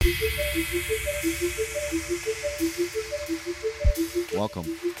Welcome.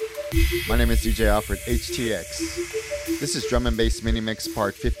 My name is DJ Alfred HTX. This is Drum and Bass Mini Mix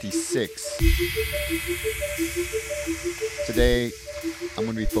Part 56. Today, I'm going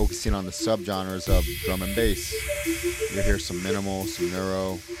to be focusing on the subgenres of drum and bass. You'll hear some minimal, some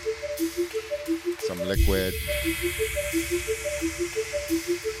neuro, some liquid,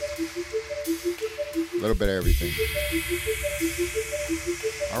 a little bit of everything.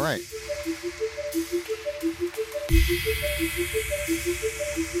 All right.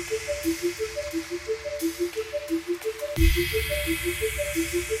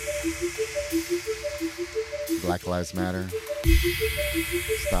 Black Lives Matter.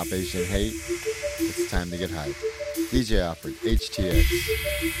 Stop Asian hate. It's time to get hype. DJ Alfred, HTX.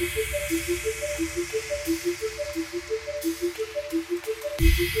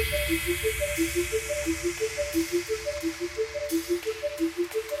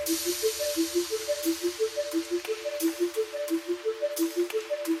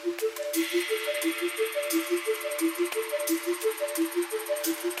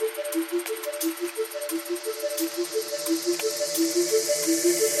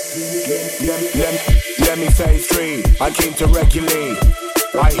 Let me say straight, I came to regulate.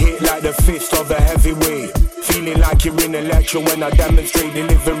 I hit like the fist of a heavyweight. Feeling like you're in a lecture when I demonstrate.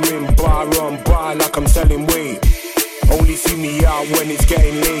 Delivering bar on bar like I'm selling weight. Only see me out when it's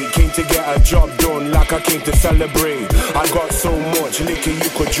getting late. Came to get a job done like I came to celebrate. I got so much liquor you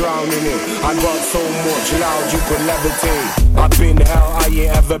could drown in it. I got so much loud you could levitate. I've been hell, I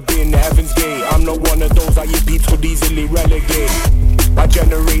ain't ever been Heaven's Gate. I'm not one of those that you peeps could easily relegate. I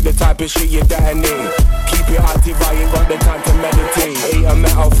generate the type of shit you detonate. Keep it active, I ain't got the time to meditate. Ain't a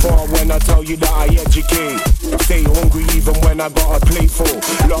metaphor when I tell you that I educate. Stay hungry even when I got a plate full.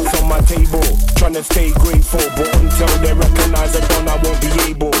 Lots on my table, tryna stay grateful. But until they recognize I done, I won't be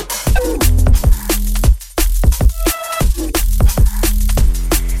able.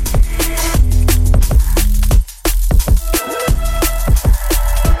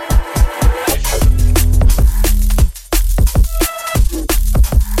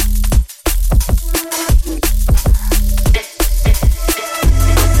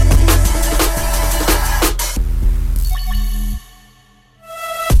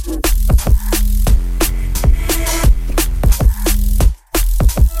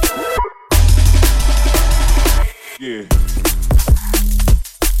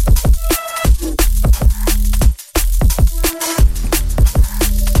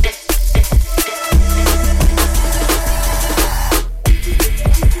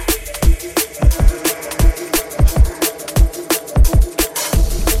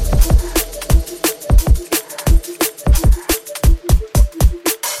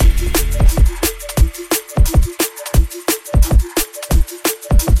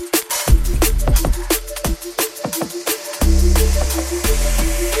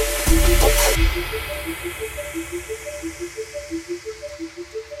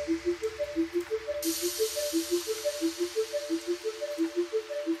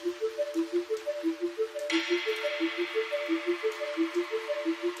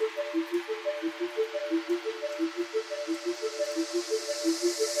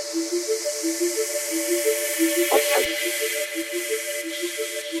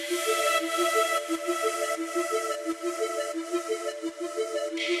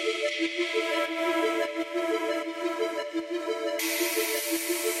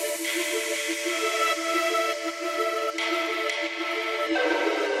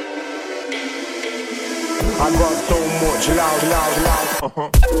 I got so much loud.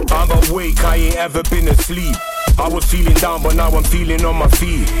 I'm awake, I ain't ever been asleep. I was feeling down, but now I'm feeling on my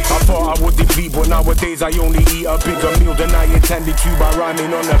feet. I thought I would deplete, but nowadays I only eat a bigger meal than I intended to by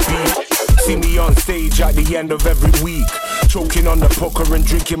rhyming on the beat. See me on stage at the end of every week, choking on the poker and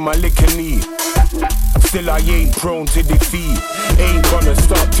drinking my liquor neat. Still I ain't prone to defeat. Ain't gonna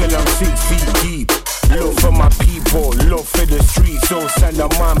stop till I'm 6 feet deep. Look for my people, look for the streets. So send a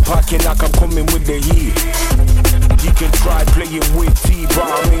man packing like I'm coming with the heat. You can try playing with tea, but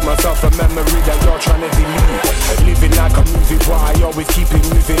I make myself a memory that you're trying to delete. Living like a movie, but I always keep it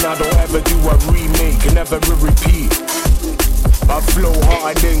moving. I don't ever do a remake, never a repeat. I flow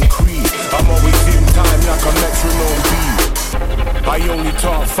harder than Creed. I'm always in time like a metronome beat. I only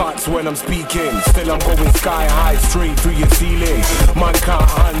talk facts when I'm speaking. Still I'm going sky high, straight through your ceiling. Man can't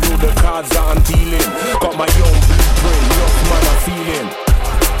handle the cards that I'm dealing. Got my own blueprint, look man I'm feeling.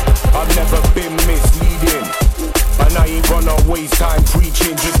 I've never been misleading, and I ain't gonna waste time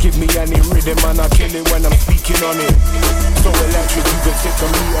preaching. Just give me any rhythm and I kill it when I'm speaking on it. So electric you can stick a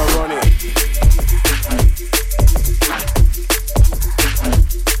meter on it.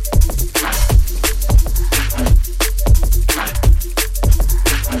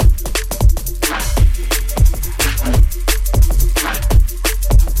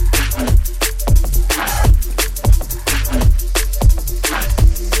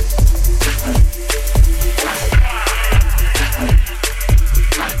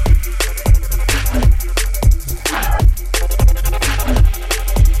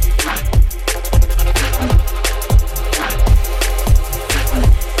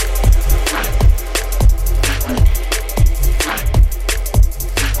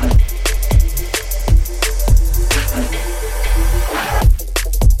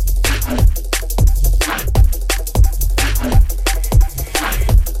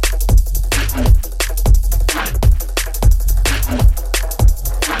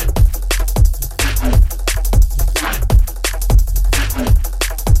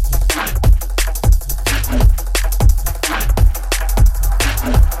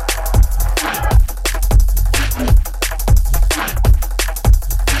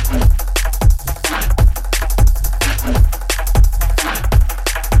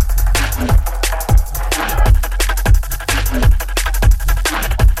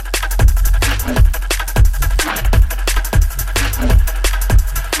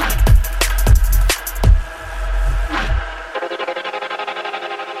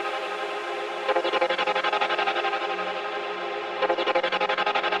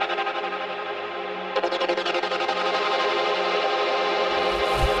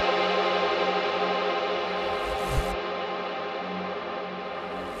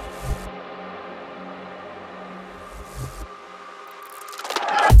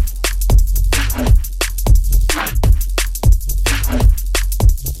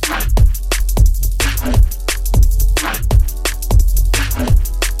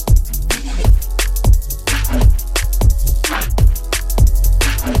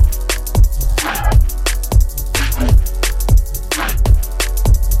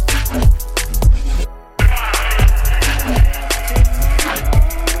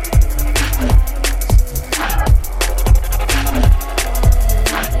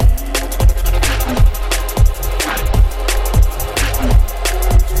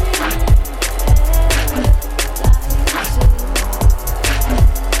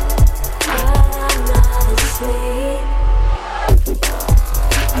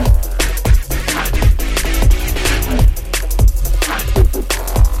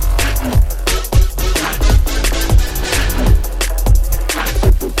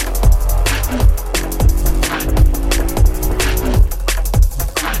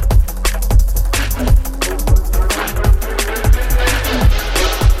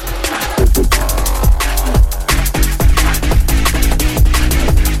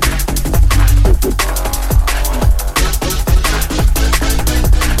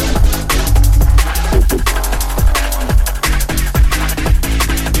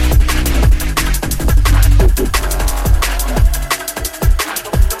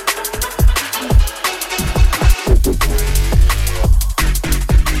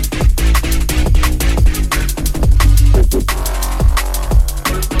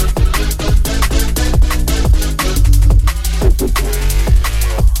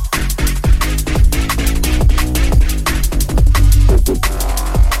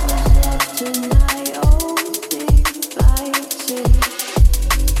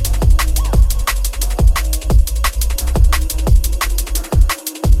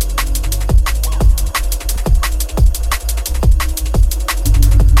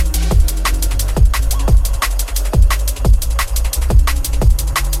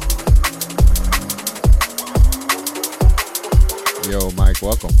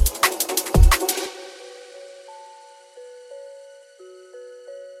 welcome.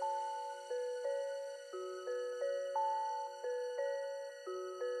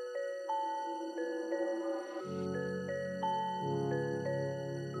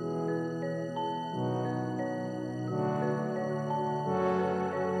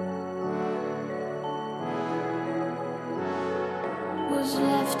 Was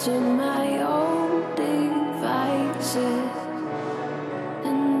left to my own devices,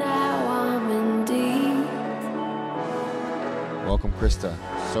 and now I'm in deep. Welcome, Krista.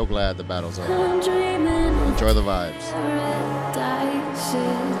 So glad the battle's over. I'm dreaming. Enjoy the vibes. Paradises,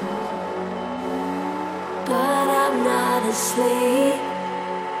 but I'm not asleep.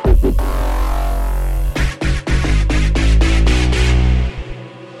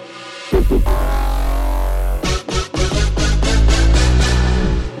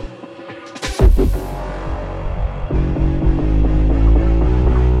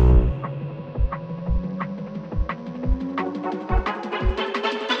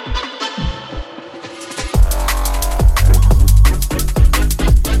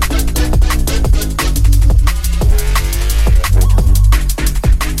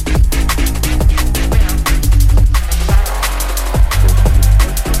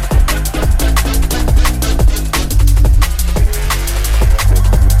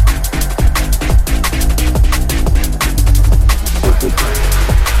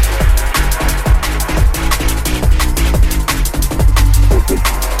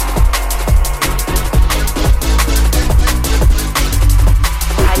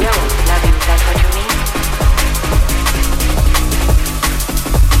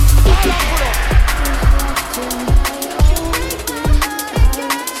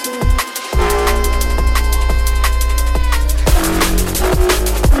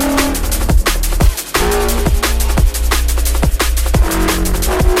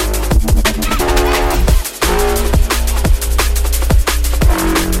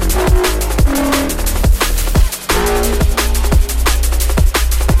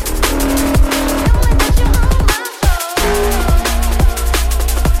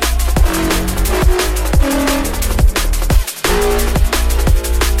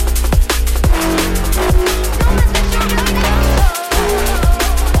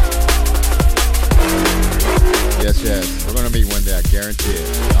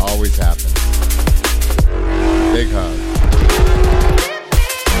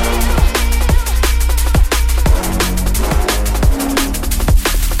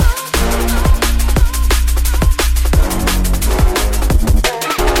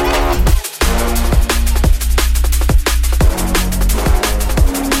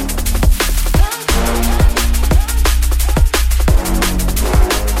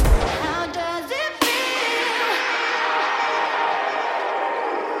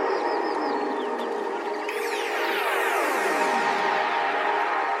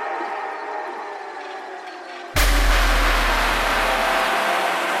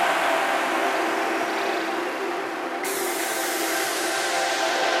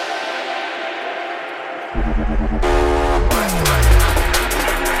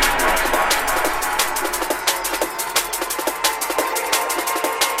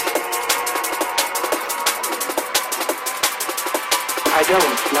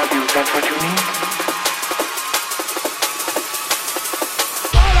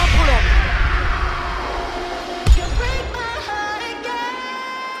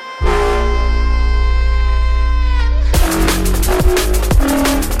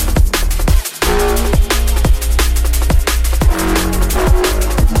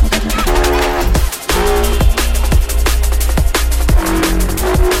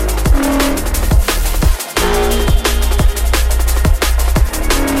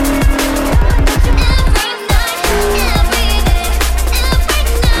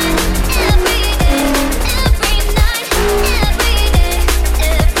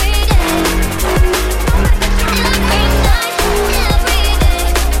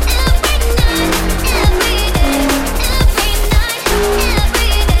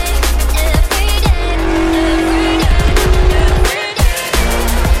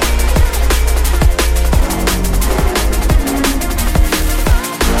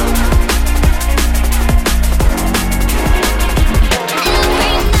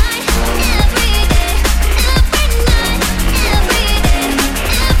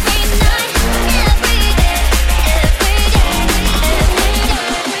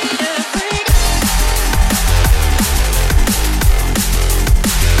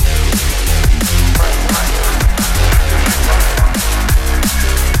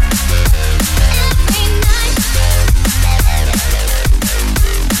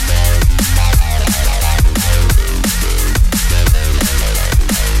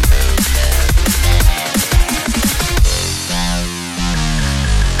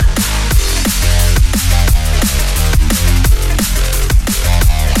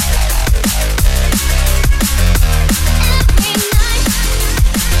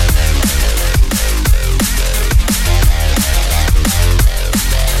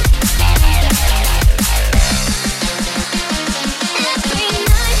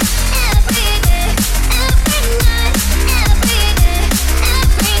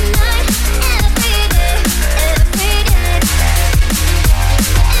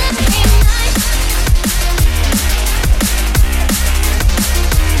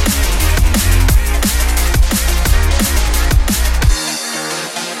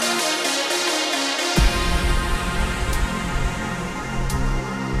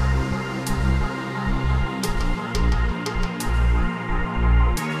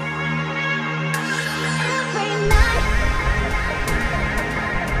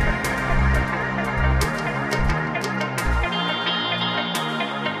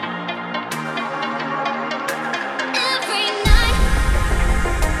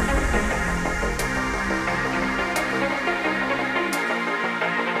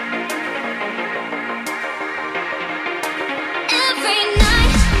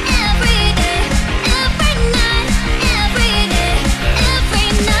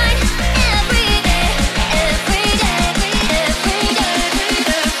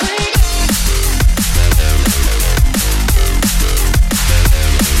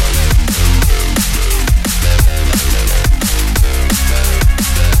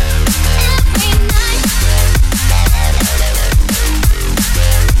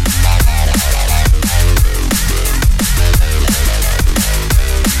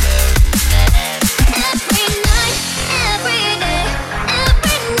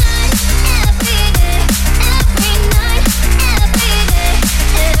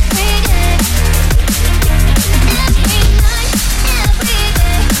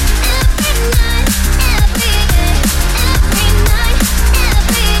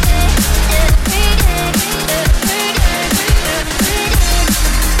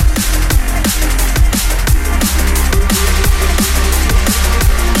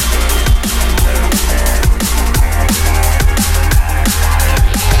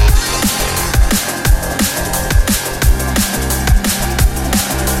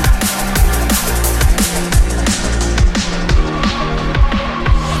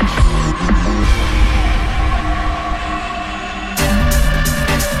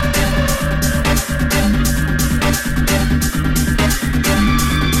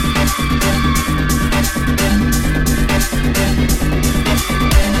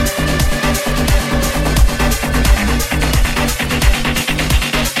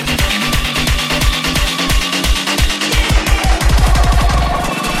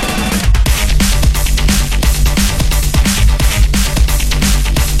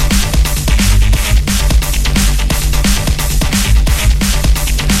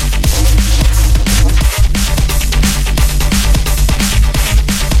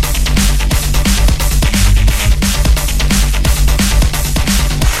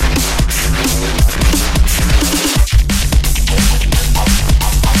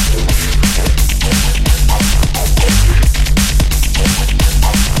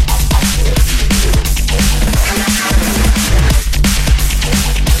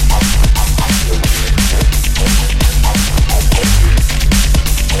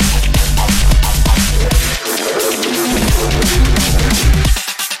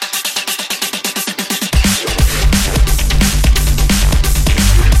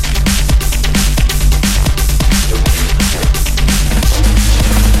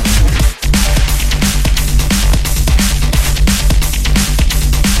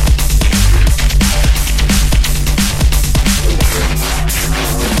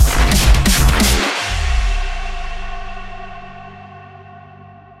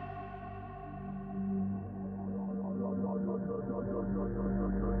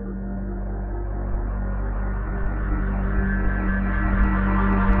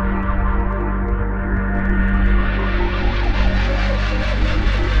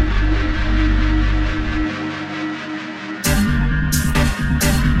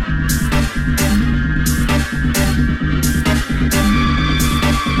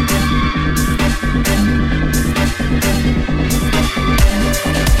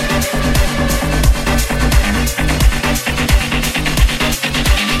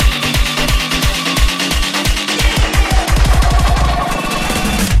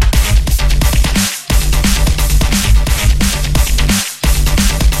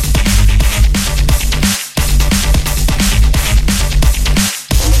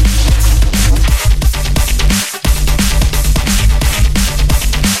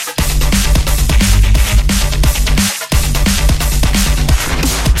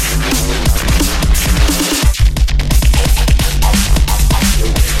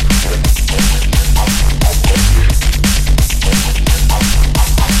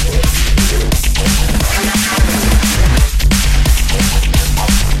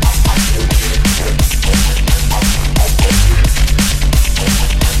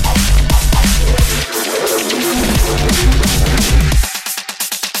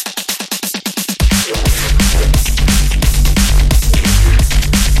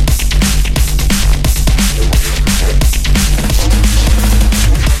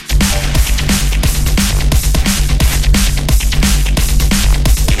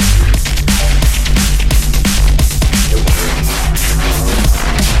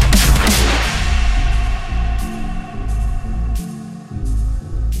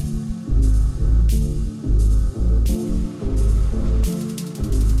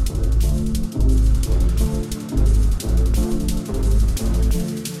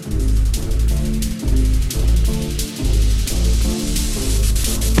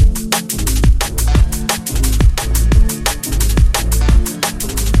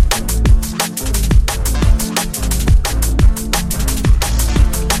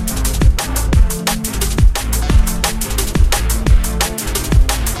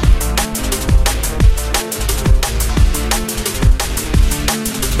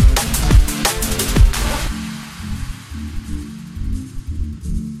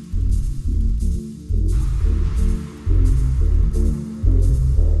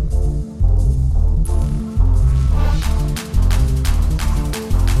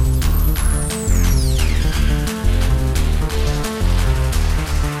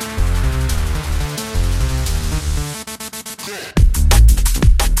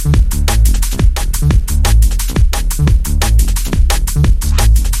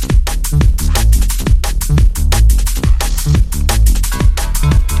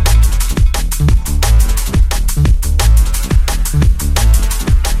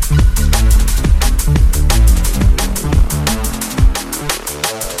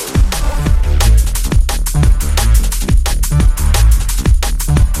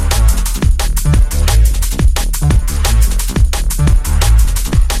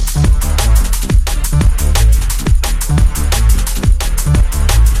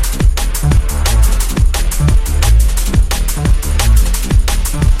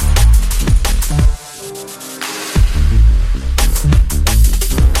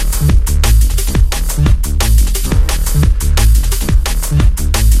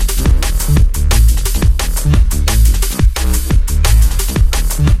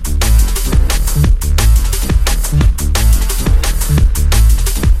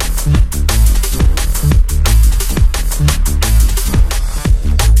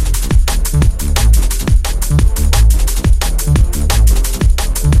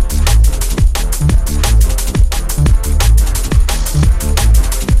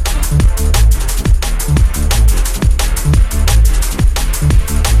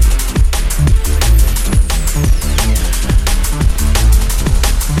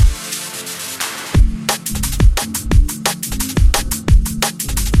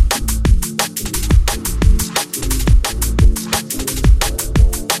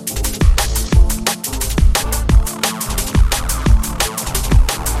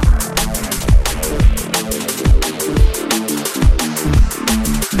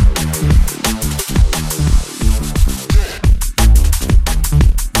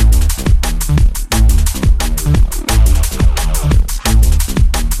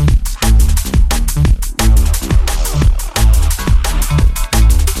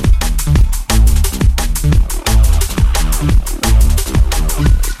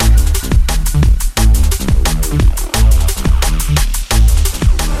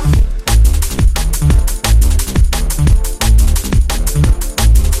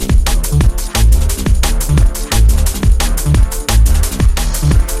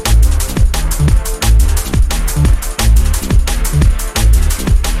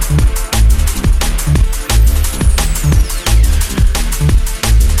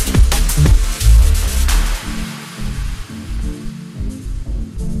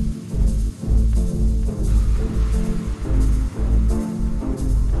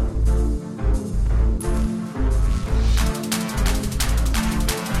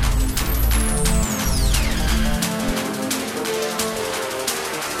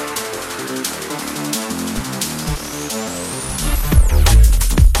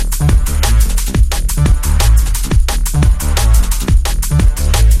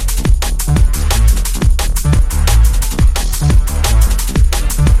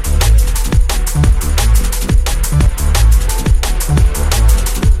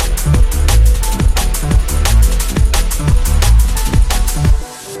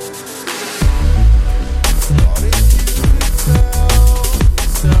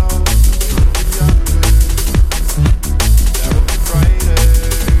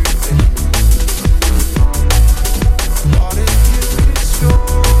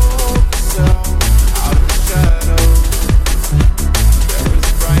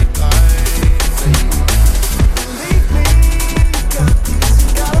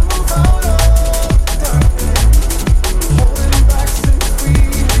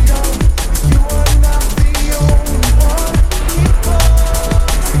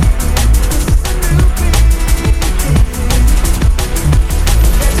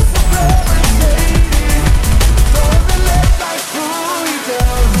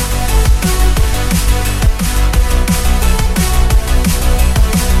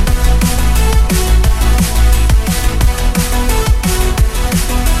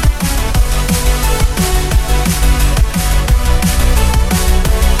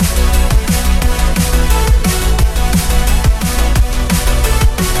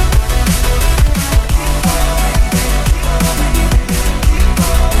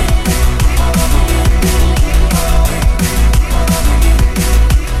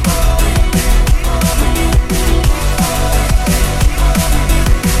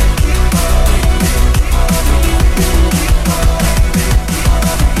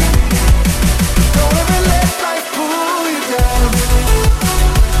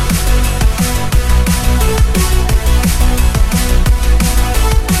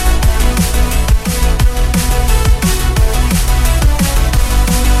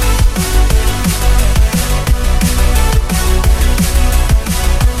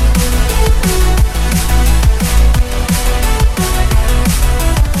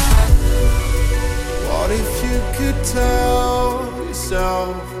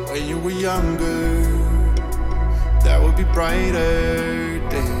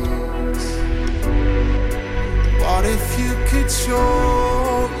 you could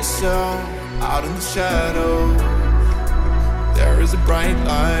show yourself out in the shadow, there is a bright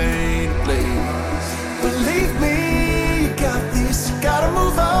light ablaze. Believe me, you got this. You gotta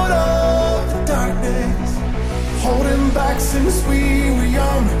move out of the darkness. Holding back since we were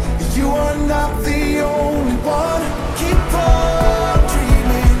young. You are not the only one. Keep on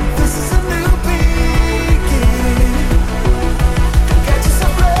dreaming. This is a new beginning. Get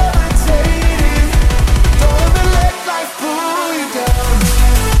yourself levitating. Don't ever let life pull you down.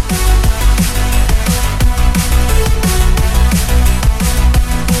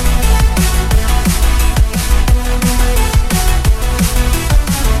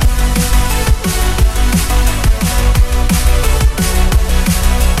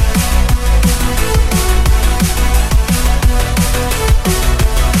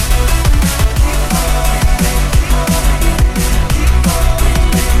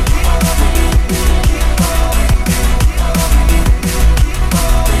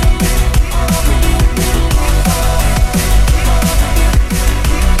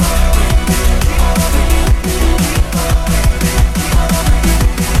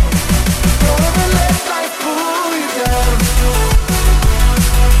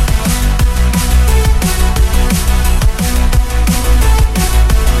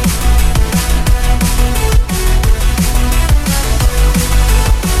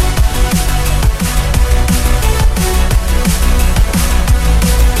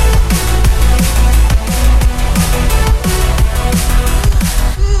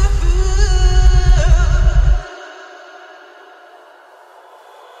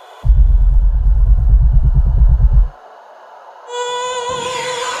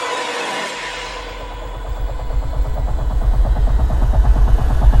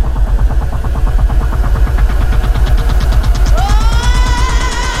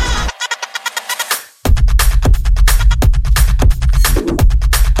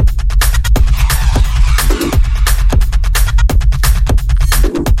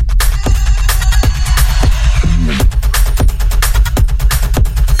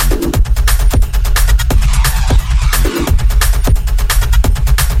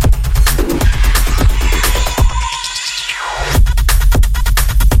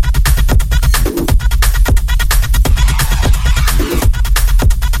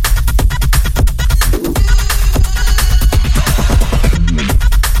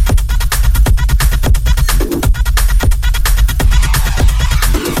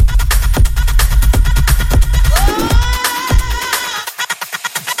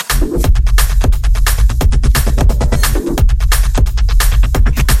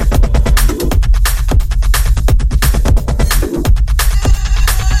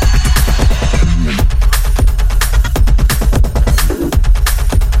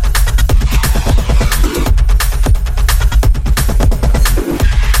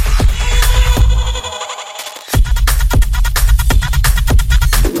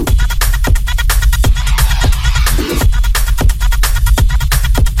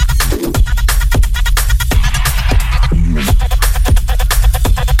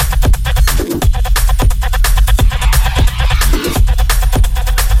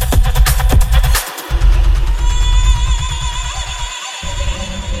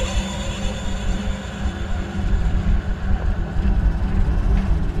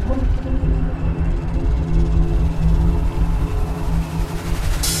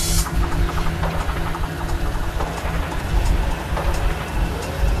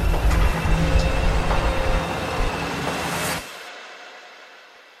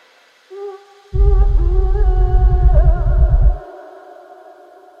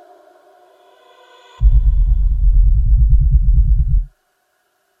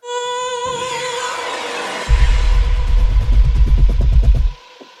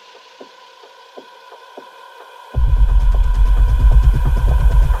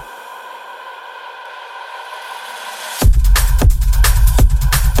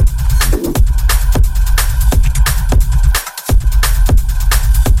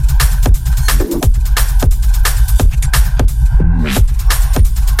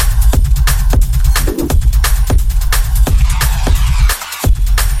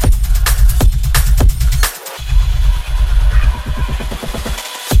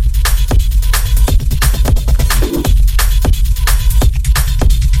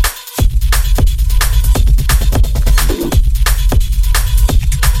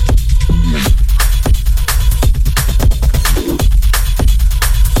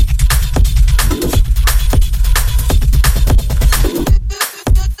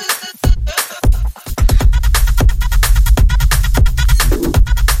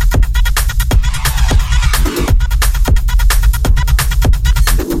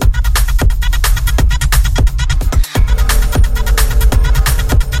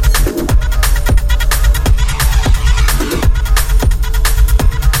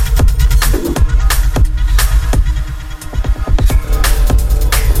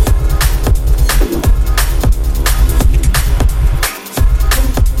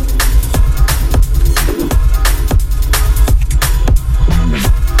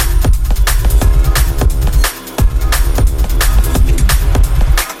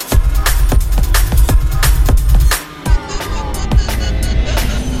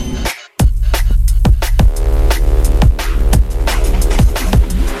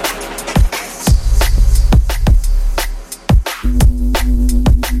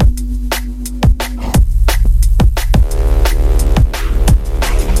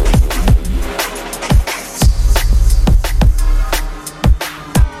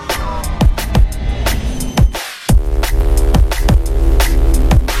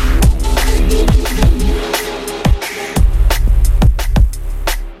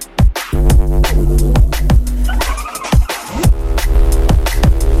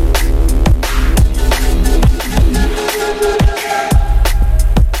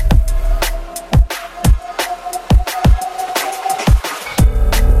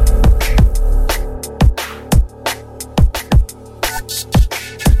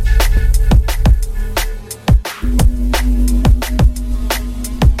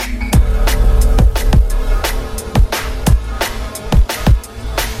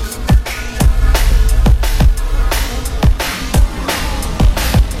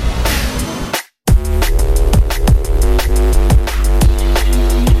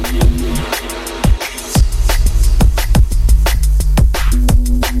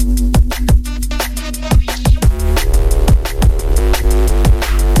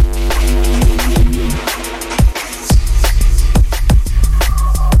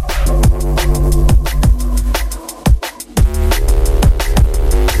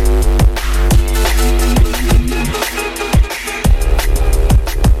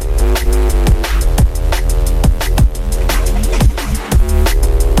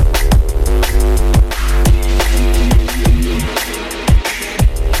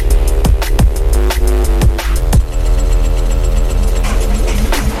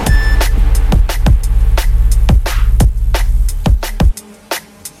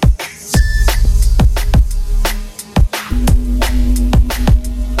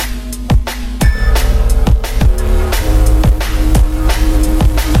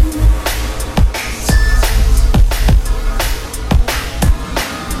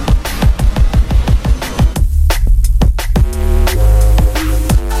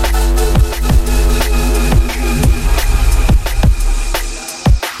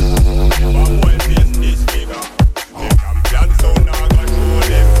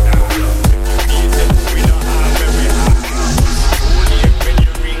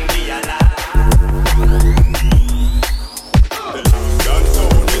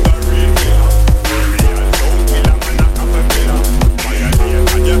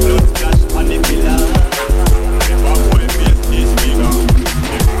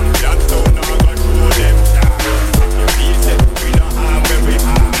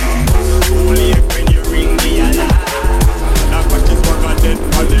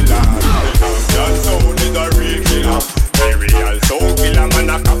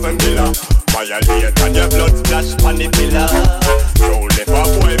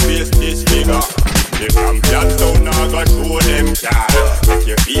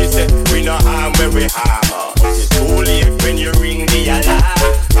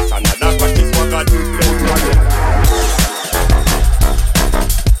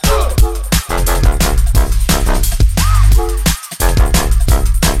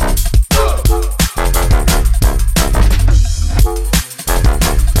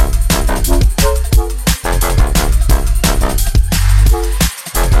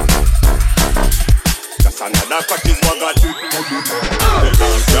 Another fact is what got it. The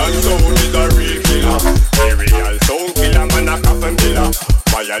champion sound is a real killer. The real sound killer, man a coffin killer.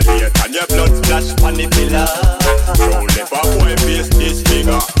 Violate and your blood splash on the pillar. So never boy face this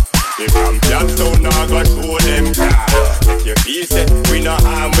figure. The champion sound now go show them car. Make you feel set, we no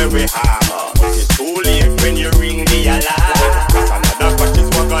harm where we harm. But it's too late when you ring the alarm. Cause another fact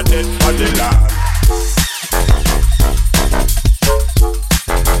is what got dead for the land.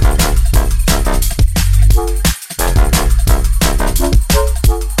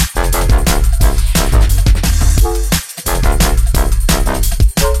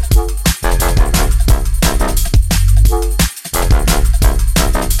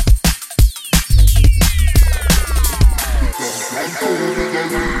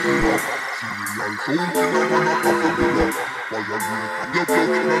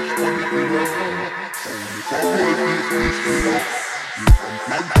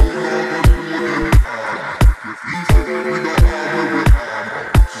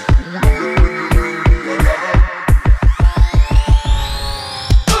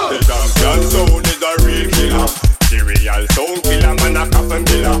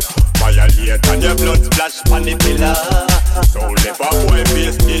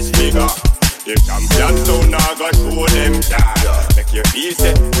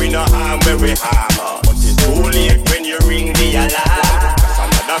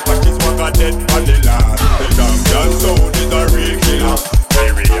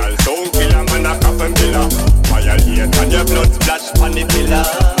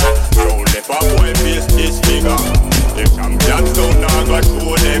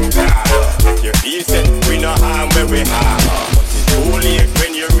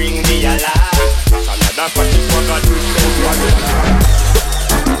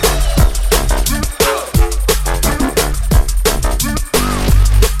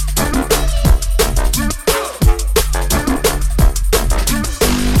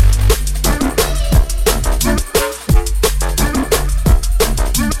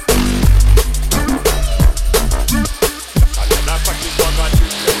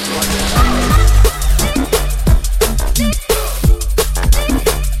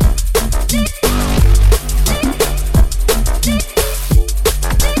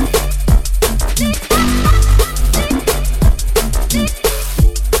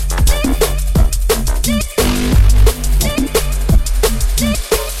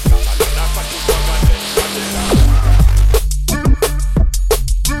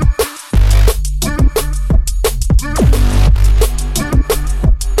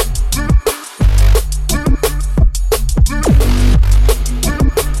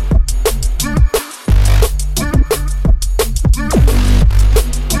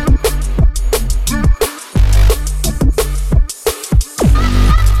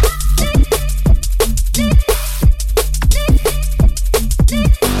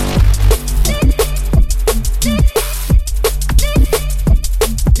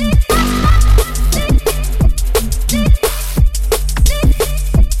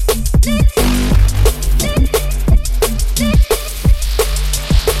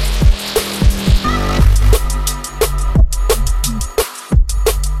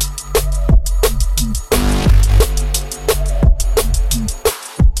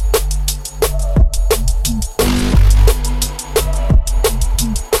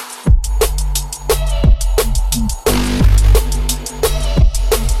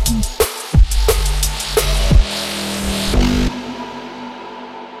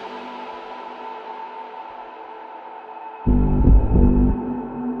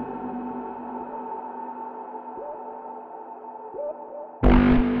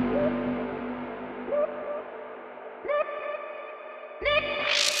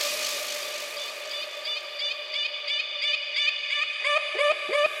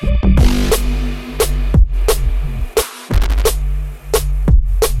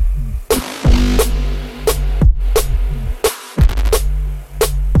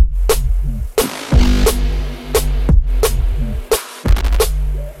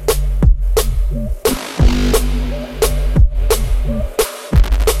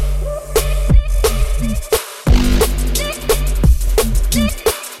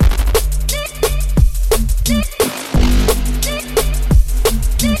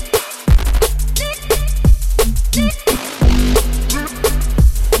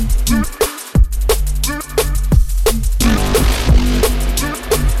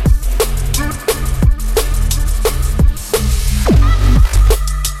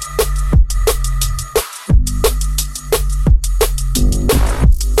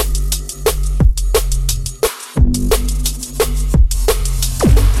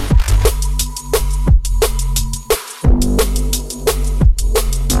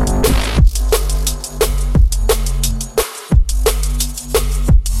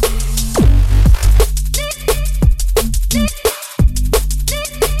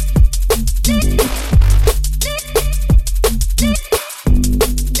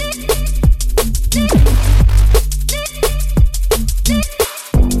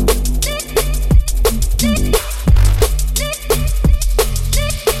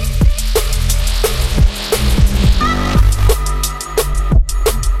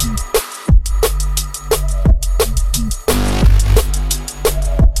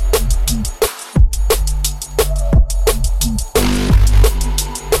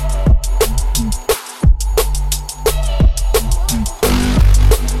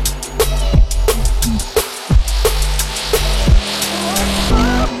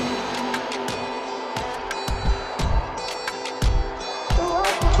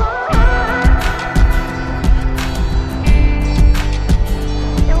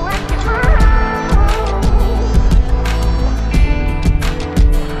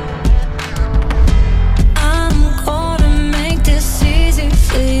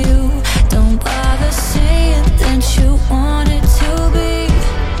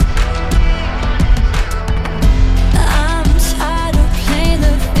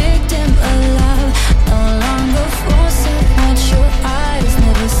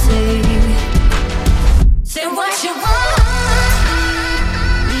 see. Say what you want.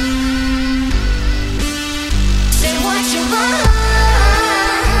 Say what you want.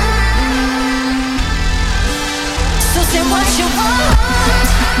 So say what you want.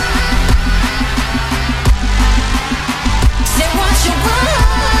 Say what you want.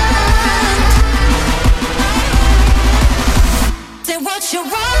 Say what you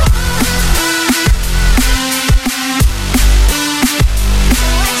want.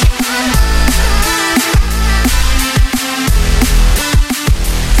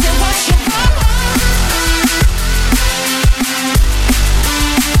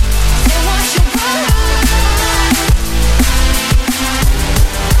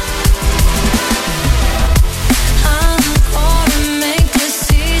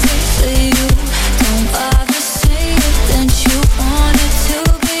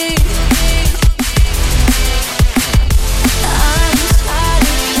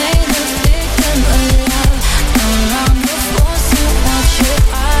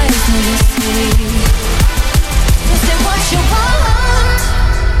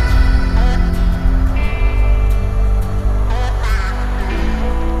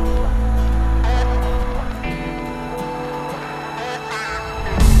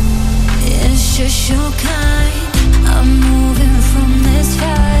 Just your kind. I'm moving from this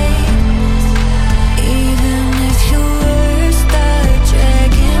fight. Even if your words start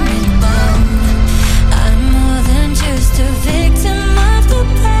dragging me down, I'm more than just a victim of the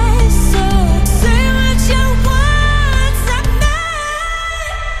past. So say what you want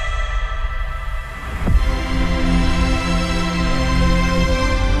tonight.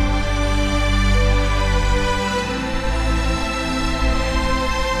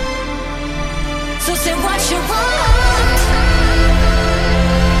 So say what you want.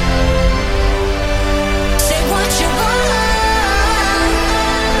 Say what you want.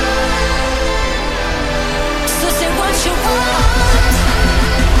 So say what you want.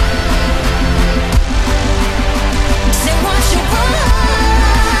 Say what you want.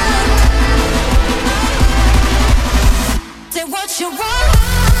 Say what you want.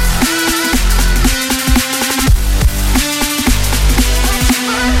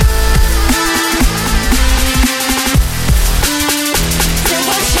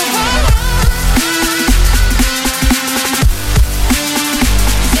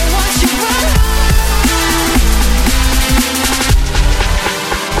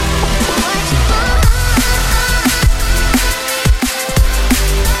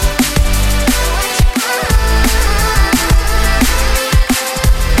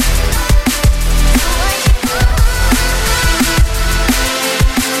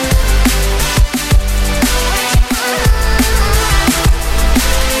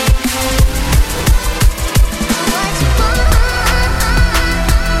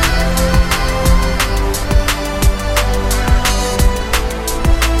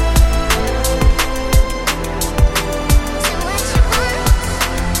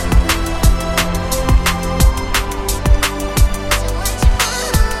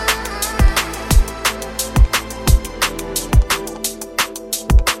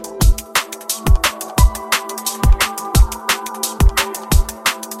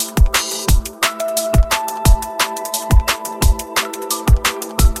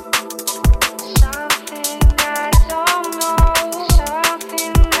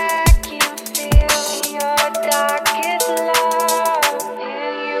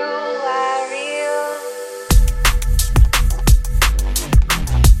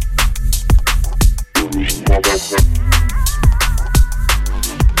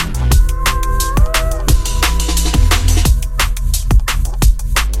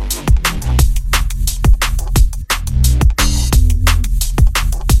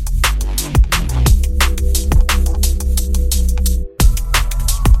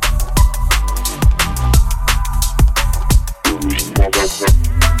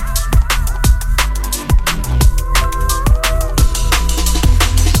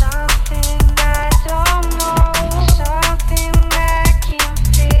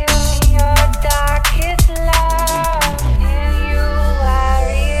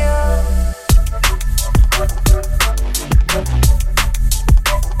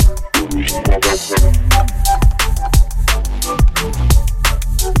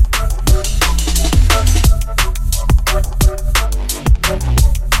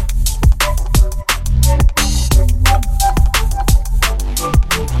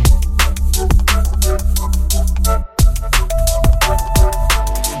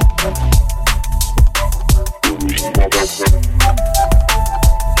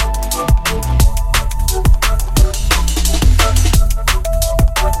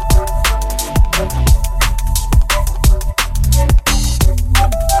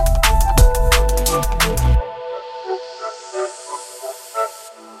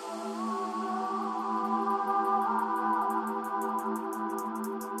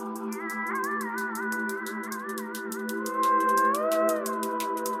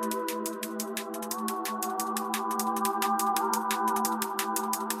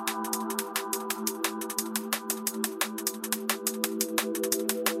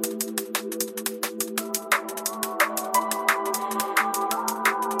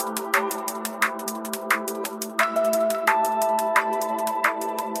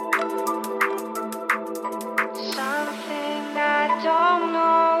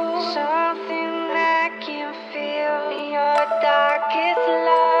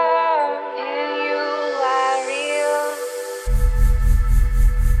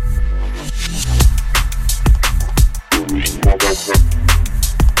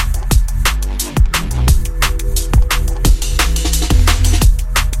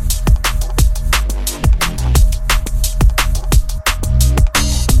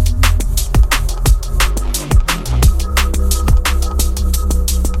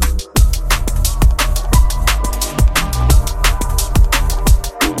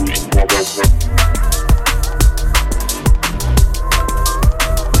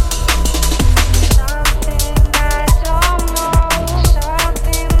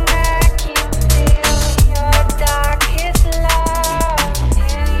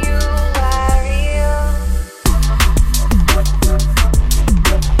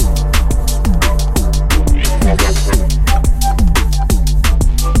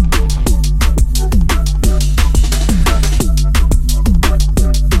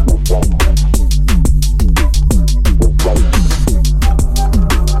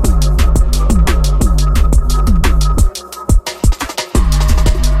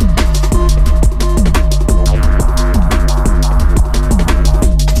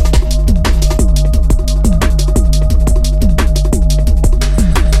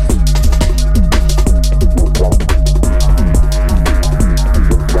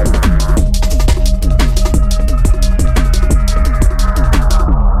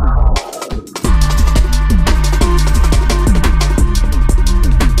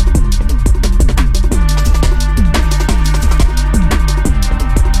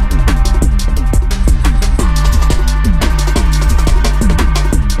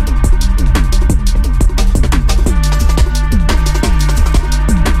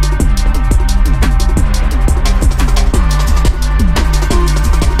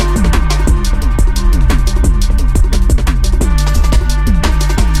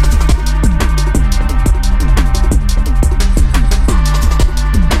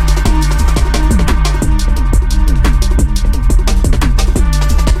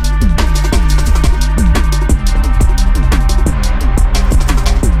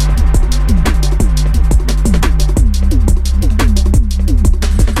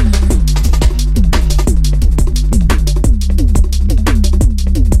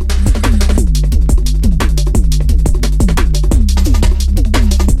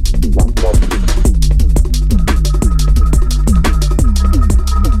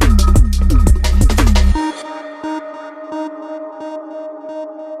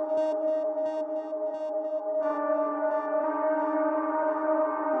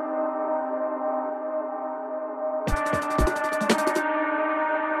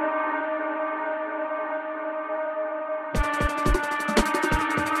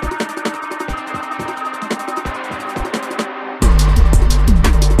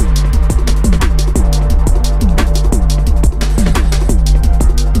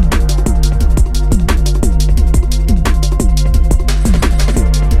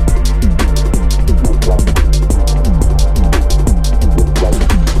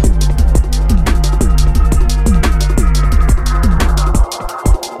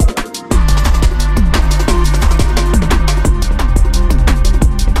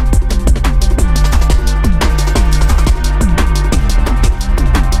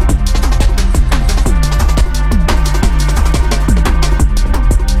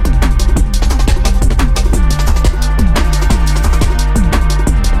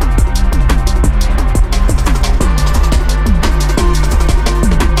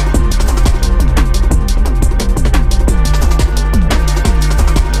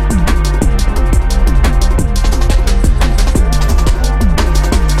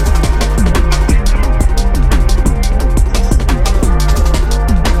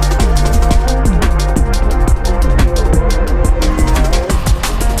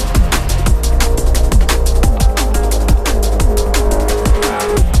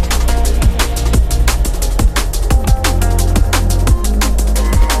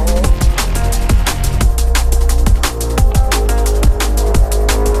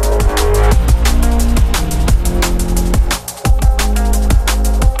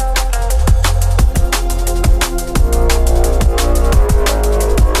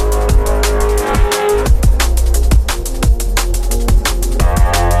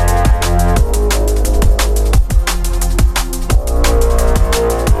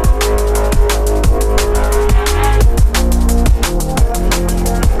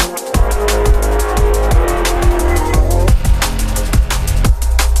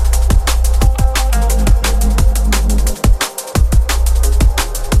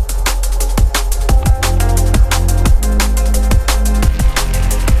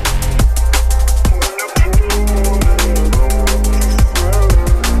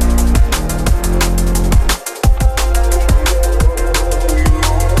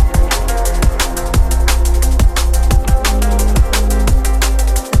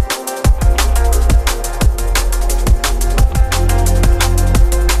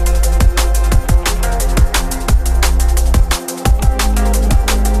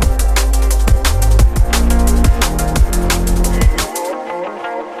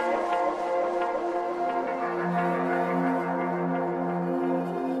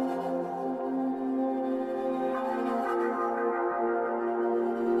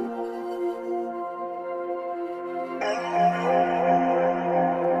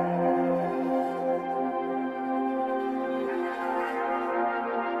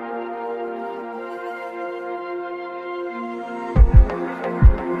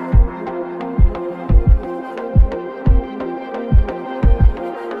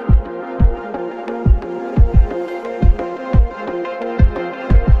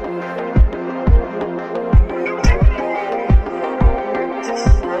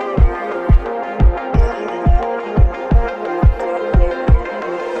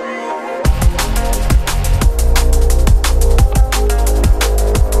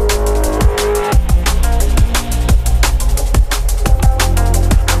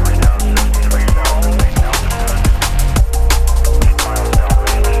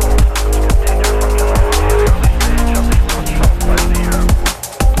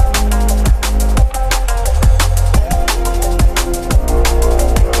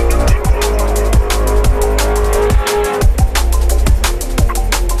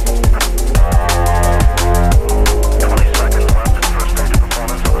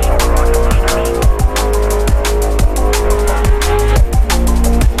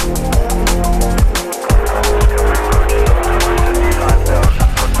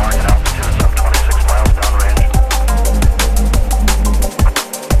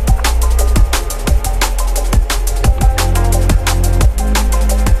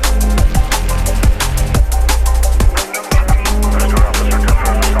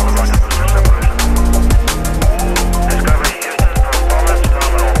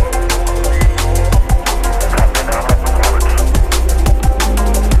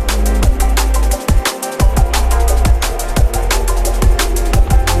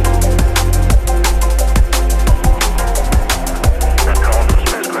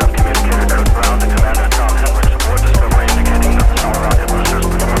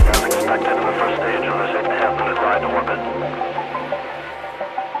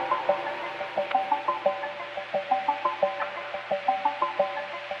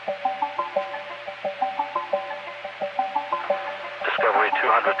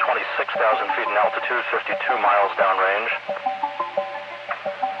 226,000 feet in altitude, 52 miles downrange.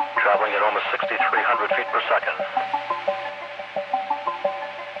 Traveling at almost 6,300 feet per second.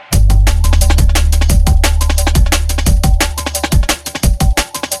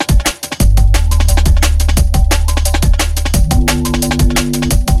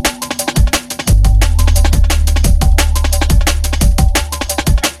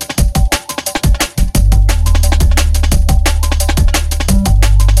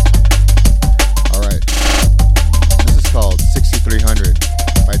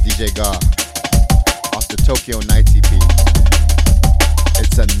 Off the Tokyo Nights EP.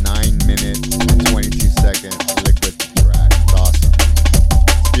 It's a 9-minute, 22-second liquid track. It's awesome.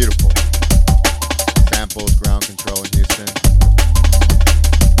 It's beautiful. Samples, ground control in Houston.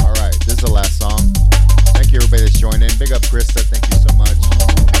 Alright, this is the last song. Thank you everybody that's joined in. Big up Krista, thank you so much.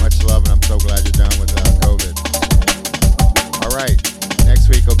 Much love, and I'm so glad you're done with COVID. Alright, next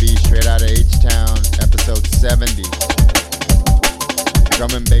week will be Straight Outta H-Town, episode 70.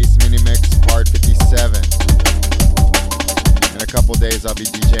 Drum and Bass Mini Mix Part 57. In a couple days, I'll be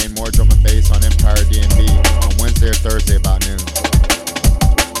DJing more drum and bass on Empire DnB on Wednesday or Thursday about noon.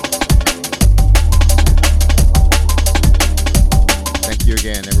 Thank you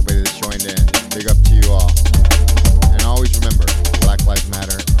again, everybody that's joined in. Big up to you all. And always remember, Black Lives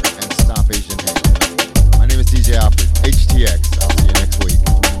Matter and stop Asian hate. My name is DJ Alfred, HTX. I'll see you next week.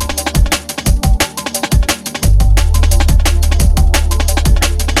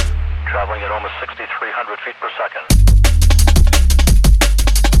 Traveling at almost 6,300 feet per second.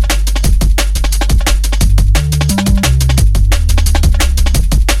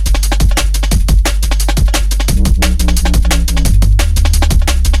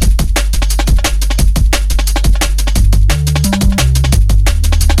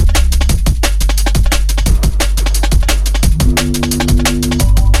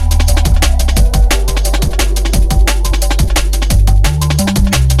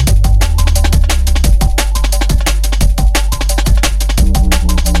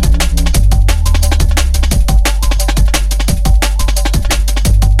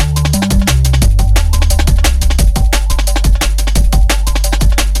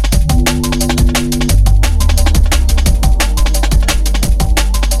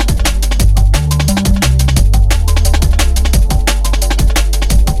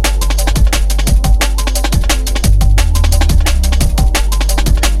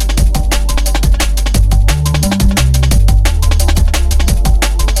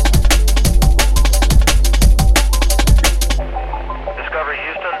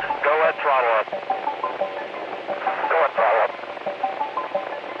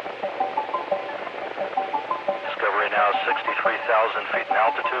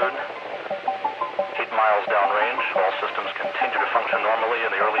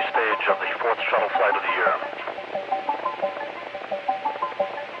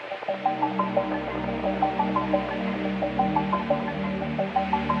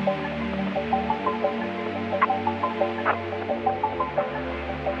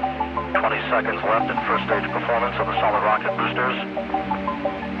 Seconds left in first stage performance of the solid rocket boosters.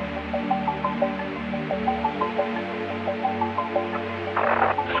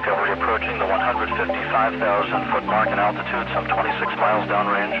 Discovery approaching the 155,000 foot mark in altitude, some 26 miles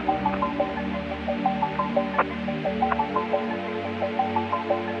downrange.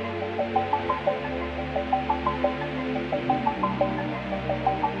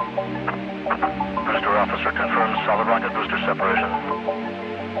 Booster officer confirms solid rocket booster separation.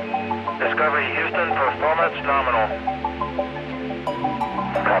 Discovery Houston, performance nominal.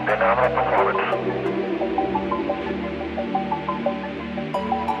 Copy, nominal performance.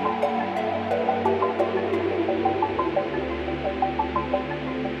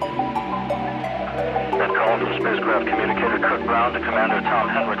 That call from spacecraft communicator Kirk Brown to Commander Tom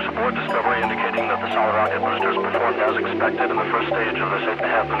Hendricks aboard Discovery indicating that the solid rocket boosters performed as expected in the first stage of this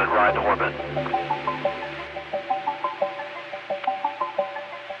 8.5-minute ride to orbit.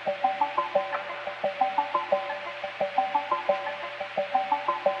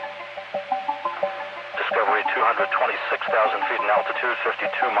 Discovery 226,000 feet in altitude,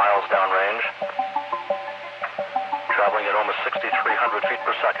 52 miles downrange. Traveling at almost 6,300 feet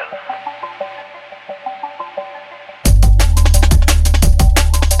per second.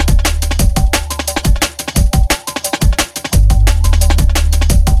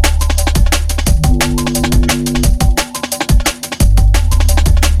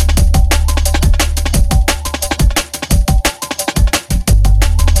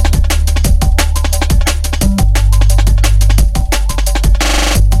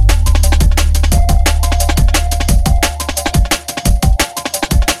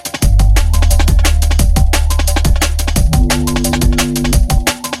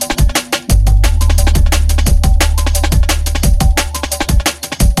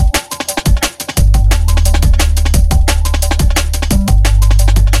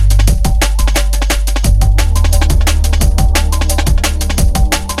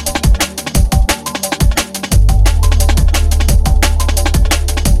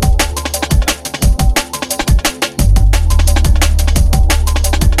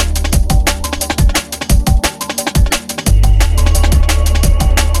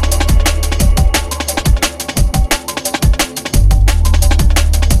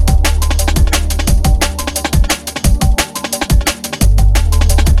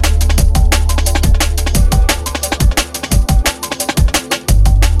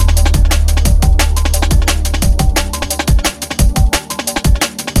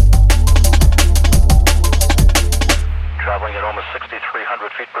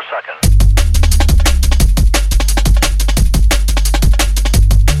 feet per second.